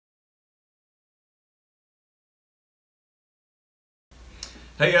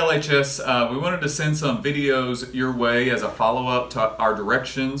Hey LHS, we wanted to send some videos your way as a follow-up to our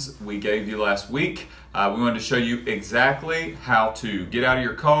directions we gave you last week. We wanted to show you exactly how to get out of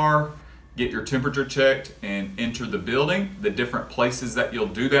your car, get your temperature checked, and enter the building, the different places that you'll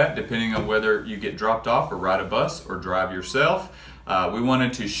do that depending on whether you get dropped off or ride a bus or drive yourself. We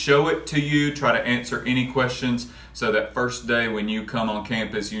wanted to show it to you, try to answer any questions so that first day when you come on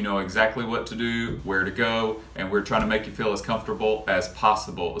campus you know exactly what to do, where to go, and we're trying to make you feel as comfortable as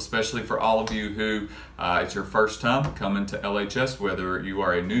possible, especially for all of you who it's your first time coming to LHS, whether you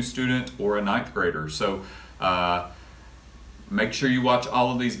are a new student or a ninth grader. So make sure you watch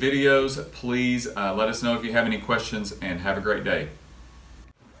all of these videos. Please let us know if you have any questions, and have a great day.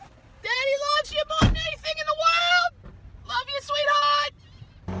 Daddy loves you more than anything in the world. Love you, sweetheart.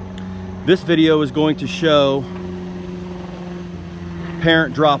 This video is going to show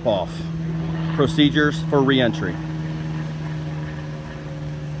parent drop-off procedures for re-entry.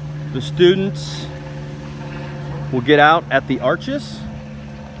 The students will get out at the arches.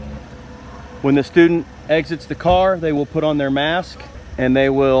 When the student exits the car, they will put on their mask and they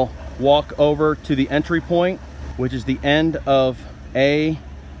will walk over to the entry point, which is the end of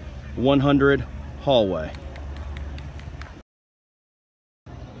A100 hallway.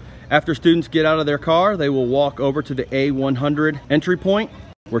 After students get out of their car, they will walk over to the A100 entry point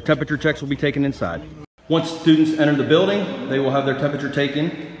where temperature checks will be taken inside. Once students enter the building, they will have their temperature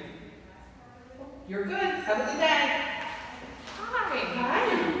taken. You're good. Have a good day.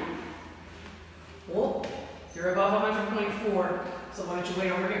 Hi. Well, you're above 100.4, so why don't you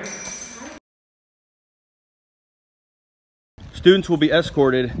wait over here? Students will be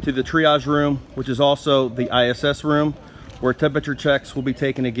escorted to the triage room, which is also the ISS room, where temperature checks will be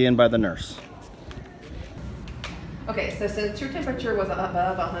taken again by the nurse. Okay, so since your temperature was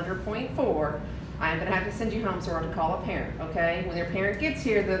above 100.4, I'm going to have to send you home, so we're going to call a parent, okay? When your parent gets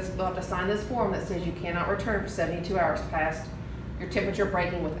here, they'll have to sign this form that says you cannot return for 72 hours past your temperature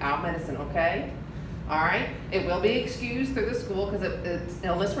breaking without medicine, okay? All right? It will be excused through the school because it's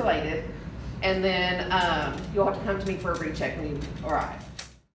illness related, and then you'll have to come to me for a recheck when you arrive.